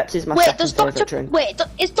Pepsi. Pepsi's my Wait, second does favourite Dr. drink. Wait,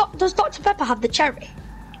 does Dr Pepper have the cherry?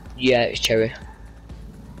 Yeah, it's cherry.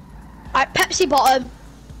 Alright, Pepsi bottom,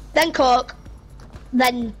 then Coke,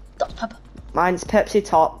 then Dr Pepper. Mine's Pepsi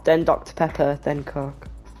top, then Dr Pepper, then Coke.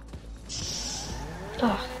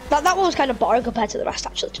 Oh, that one was kind of boring compared to the rest,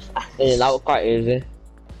 actually. To be fair. Yeah, that was quite easy.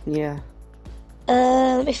 Yeah.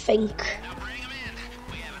 Let me think.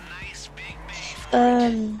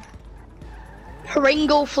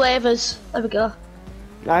 Pringle flavors. There we go.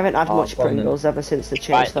 I haven't had Oh, much problem. Pringles ever since they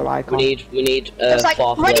changed Right, their icon. we need It's like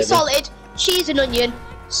 4 ready flavours. salted, cheese and onion,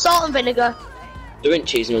 salt and vinegar. There isn't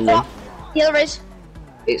cheese and onion. What? Yeah, there is.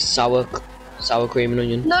 It's sour cream and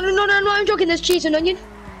onion. No, I'm joking. There's cheese and onion.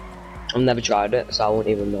 I've never tried it, so I won't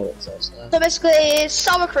even know it says there. So basically, it's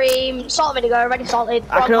sour cream, salt and vinegar, ready salted.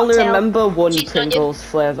 I can only remember one cheese and onion. Pringles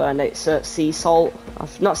flavour, and it's sea salt.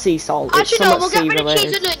 Not sea salt. It's Actually, no, somewhat we'll get sea rid of cheese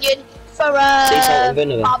related. and onion for Sea salt and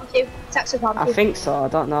vinegar? barbecue. Texas I barbecue. think so. I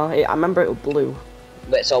don't know. I remember it was blue.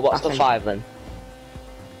 Wait, so what's I the think- 5 then?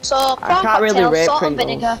 So prawn can't cocktail, really rate salt and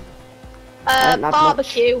Pringles. vinegar, I haven't had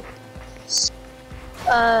barbecue,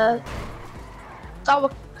 sour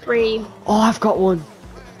cream, Oh, I've got one.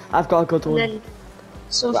 I've got a good and one. then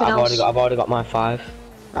something Right, else. I've already got my 5.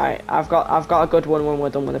 Right, I've got a good one when we're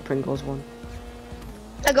done with the Pringles one.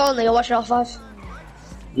 I go on, Leo. Watch it all 5.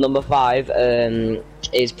 Number 5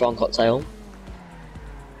 is prawn cocktail.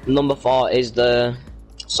 Number 4 is the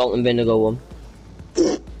salt and vinegar one.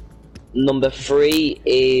 Number 3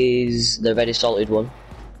 is the ready salted one.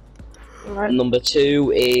 Right. Number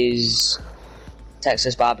 2 is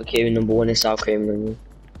Texas barbecue. Number 1 is sour cream and onion.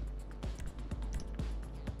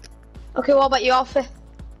 Okay, what about you, Alfie?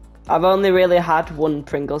 I've only really had one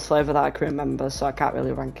Pringles flavour that I can remember, so I can't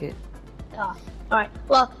really rank it. Ah, alright.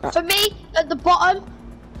 Well, for me, at the bottom,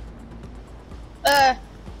 I've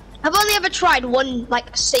only ever tried one,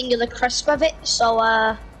 like, singular crisp of it, so,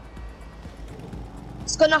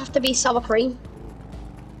 it's gonna have to be sour cream.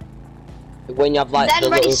 When you have like Then the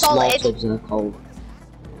ready little small salted. tubs and they're cold.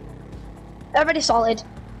 Already solid.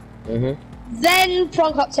 Then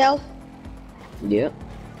prawn cocktail, Yeah.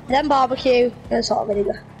 then barbecue, then salt and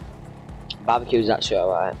vinegar. Barbecue's actually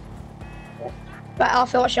alright. Right,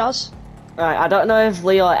 Alfie, what's yours? Right, I don't know if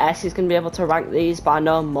Leo S is going to be able to rank these, but I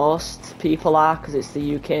know most people are because it's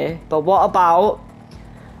the UK. But what about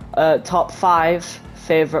top 5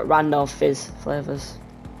 favourite Randolph Fizz flavours?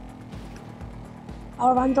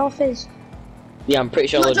 Oh, Randolph is. Yeah, I'm pretty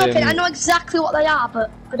sure I'm not they're joking, doing. I know exactly what they are, but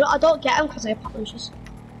I don't get them because they're pack lunches.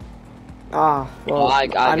 Ah, well, Oh, I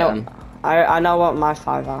get know. 'em. I know what my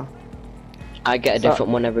 5 are. I get a So-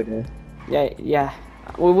 different one every day. Yeah.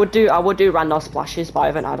 I would do Randolph Splashes, but I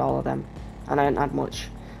haven't had all of them, and I haven't had much.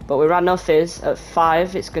 But with Randolph Fizz, at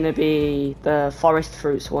 5 it's going to be the Forest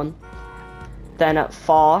Fruits one. Then at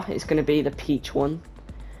 4 it's going to be the Peach one.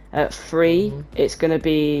 At 3, it's gonna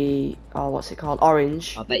be what's it called?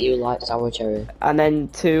 Orange. I bet you like sour cherry. And then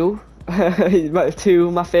 2,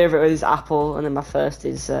 my favourite is apple, and then my first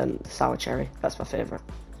is sour cherry. That's my favourite.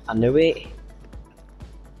 I knew it.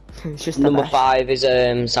 It's just the Number best. 5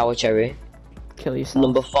 is sour cherry. Kill yourself.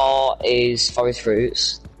 Number 4 is forest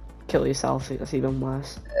fruits. Kill yourself. That's even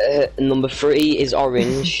worse. Number 3 is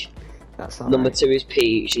orange. That's not Number right. 2 is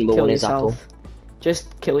peach. Number Kill 1 is yourself. apple.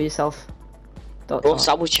 Just kill yourself. Don't Bro, talk.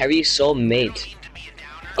 sour cherry is so mid. It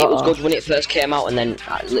was Uh-oh. good when it first came out, and then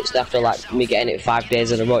literally after like me getting it 5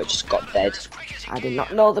 days in a row, it just got dead. I did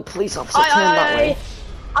not know the police officer Aye, turned aye, that way. aye.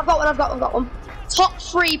 I've got one. Top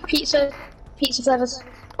 3 pizza flavours.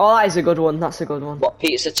 Oh, that is a good one. That's a good one. What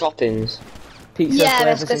pizza toppings? Pizza Yeah,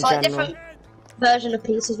 flavours basically, in it's like general. different version of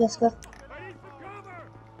pizzas, basically.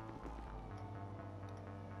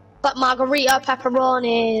 Like margarita,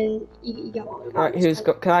 pepperoni, you get one. Alright,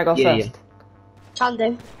 can I go Yeah, first? yeah. Can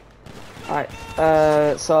do. Alright,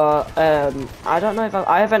 I don't know if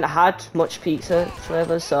I haven't had much pizza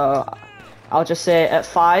flavours, so I'll just say at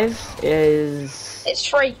 5 is... It's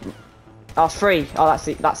 3. Oh, 3. Oh, that's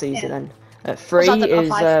easy Yeah. then. At 3 What's that, is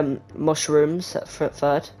 5? mushrooms at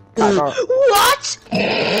 3rd. Can't go- What?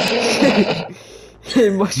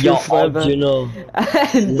 Mushroom You're flavour. odd, you know.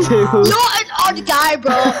 And You're an odd guy,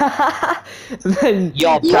 bro. then,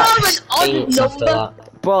 Your You're breath an odd stinks after number.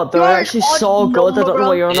 that. bro, they're You're an actually odd so good. I number, don't know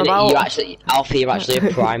what you're on And about. you actually, Alfie, you're actually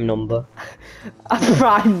a prime number. A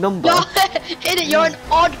prime number. You're an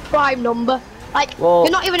odd prime number. Like, Well,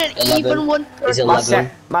 you're not even an 11. even one. He's You're-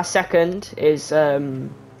 11. My second is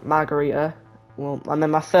margarita. Well, and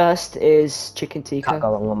then my first is chicken tikka. Can't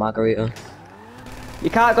go wrong with margarita. You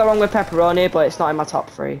can't go wrong with pepperoni, but it's not in my top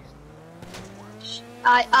 3.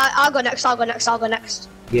 I'll go next.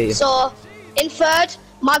 Yeah, yeah. So, in 3rd,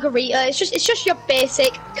 margarita. It's just your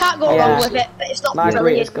basic. Can't go Yeah. wrong with it, but it's not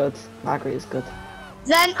Margarita's brilliant. good. Margarita's good.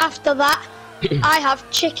 Then after that, I have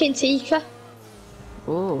chicken tikka.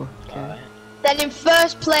 Ooh, okay. Then in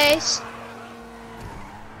 1st place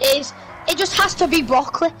is it just has to be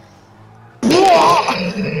broccoli. I'm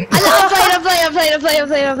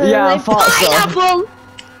playing. Yeah, I thought so. Pineapple.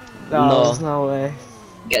 No, No. there's no way.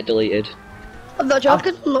 Get deleted. I'm not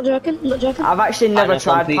joking. I've actually never Pineapple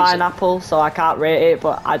tried pizza. pineapple, so I can't rate it,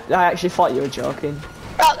 but I actually thought you were joking.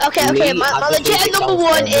 Oh, okay. Me, My I think legit it number sounds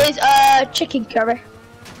 1 good. is chicken curry.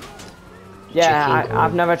 Yeah, Chicken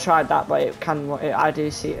I've never tried that, but it can. I do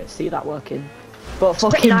see that working. But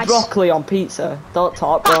pretty fucking nice. broccoli on pizza, don't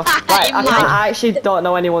talk, bro. Like, You might. I actually don't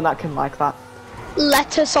know anyone that can like that.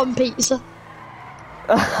 Lettuce on pizza.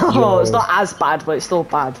 Oh, it's not as bad, but it's still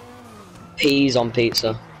bad. Peas on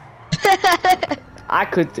pizza. I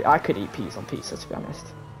could eat peas on pizza, to be honest.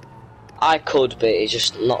 I could, but it's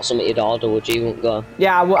just not something you'd order, would you? You wouldn't go.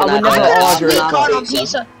 Yeah, I would Can I never have I a order put sweet it. corn on pizza?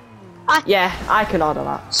 pizza. Yeah, I can order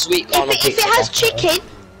that. Sweet corn on If pizza. it has definitely. chicken,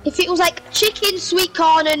 if it was like chicken, sweet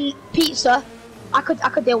corn, and pizza, I could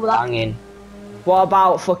deal with that. Banging. What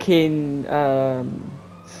about fucking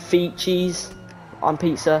feet cheese on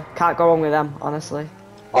pizza? Can't go wrong with them, honestly.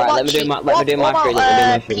 Alright, What let me do about my three. Let me do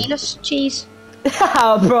my three. penis cheese.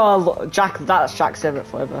 Bro, look, Jack, that's Jack's favourite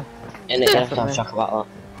flavour. And it, Definitely. can't talk about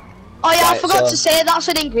Oh yeah, I Right, forgot so- to say that's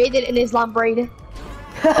an ingredient in his Lamborghini.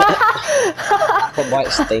 that. But why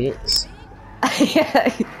it stinks.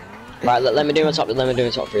 Right, let me do my top. Let me do my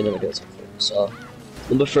top 3. So,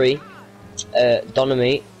 number 3,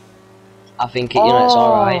 Donamite. I think it's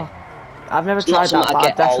alright. I've never It's not tried that, something but I I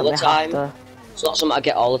get all the definitely have time. to. It's not something I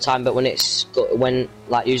get all the time, but when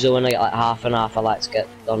like usually when I get like half and half, I like to get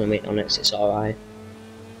Donamite on it. So it's alright.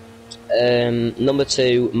 Number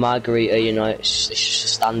 2, margarita. You know, it's just a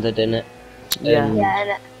standard in it. Yeah. Yeah,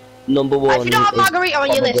 innit? Number 1. If you don't have is margarita on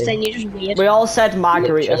your probably- list, then you're just weird. We all said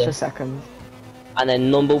margarita Literally. for second. And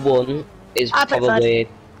then number 1 is I prefer- probably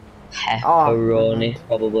pepperoni,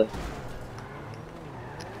 probably.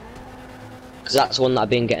 Because that's one that I've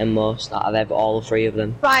been getting most out of all 3 of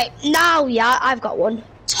them. Right, now, yeah, I've got one.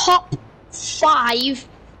 Top 5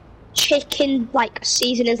 chicken, like,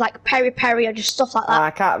 seasonings, like peri-peri or just stuff like that.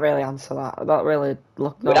 I can't really answer that. I don't really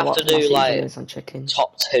know We'd have what to my do, season like, is on chicken.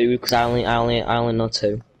 Top 2, because I only know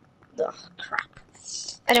 2. Ugh, crap.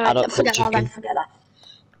 Anyway, I don't forget cook that then, chicken. forget that.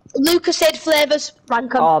 Lucasade flavours,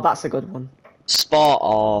 rank 'em. Oh, that's a good one. Sport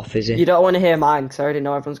or fizzy? You don't want to hear mine, because I already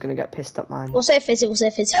know everyone's going to get pissed at mine. We'll say fizzy,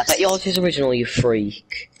 I bet yours is original, you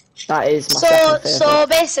freak. That is my So, second favourite. so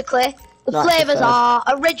basically, the That's flavours the are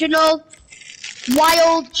original,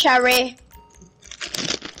 wild cherry,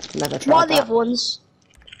 Never what tried are the that. other ones?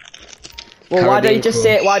 Well, why don't you Caribbean just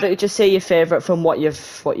Crush. say your favourite from what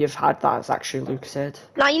you've had? That's actually Luke said.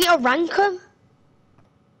 Now you need to rank them.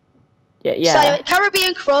 Yeah. So anyway,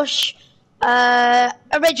 Caribbean Crush,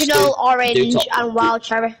 original orange, top- and wild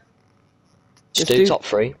cherry. Just Just do do- top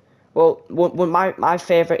 3. Well, my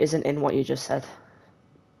favourite isn't in what you just said.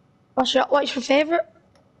 What's your favourite?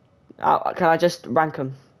 Can I just rank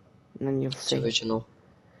them? And then you'll It's see. original.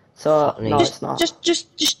 So, Funny. no, it's not.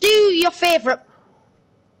 Just do your favourite.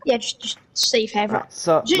 Yeah, just say your favourite. Right,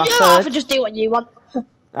 so You my don't have to third. just do what you want.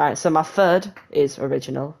 Alright, so my third is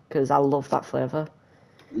original, because I love that flavour.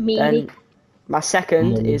 Me. Then my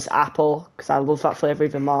second Mm. is apple, because I love that flavour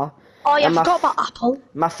even more. Oh yeah, I and my forgot about apple.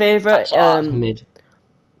 My favourite, That's mid.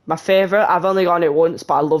 my favourite, I've only gotten it once,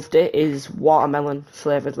 but I loved it, is watermelon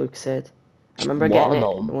flavoured Lucozade. I remember getting it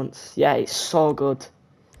Watermelon? once. Yeah, it's so good.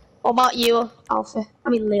 What about you, Alfie? I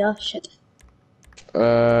mean Leo. Shit.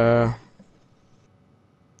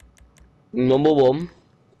 Number 1.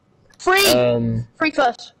 Three. Three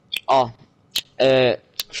first.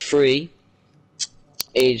 3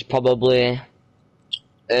 is probably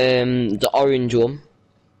the orange one.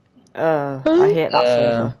 I hate that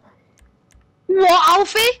flavour. What,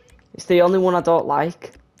 Alfie? It's the only one I don't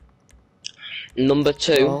like. Number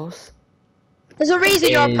 2. Those. There's a reason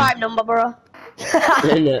you're a Is- prime number, bro.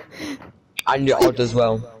 And you're odd as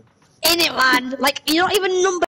well. In it, man. Like you're not even number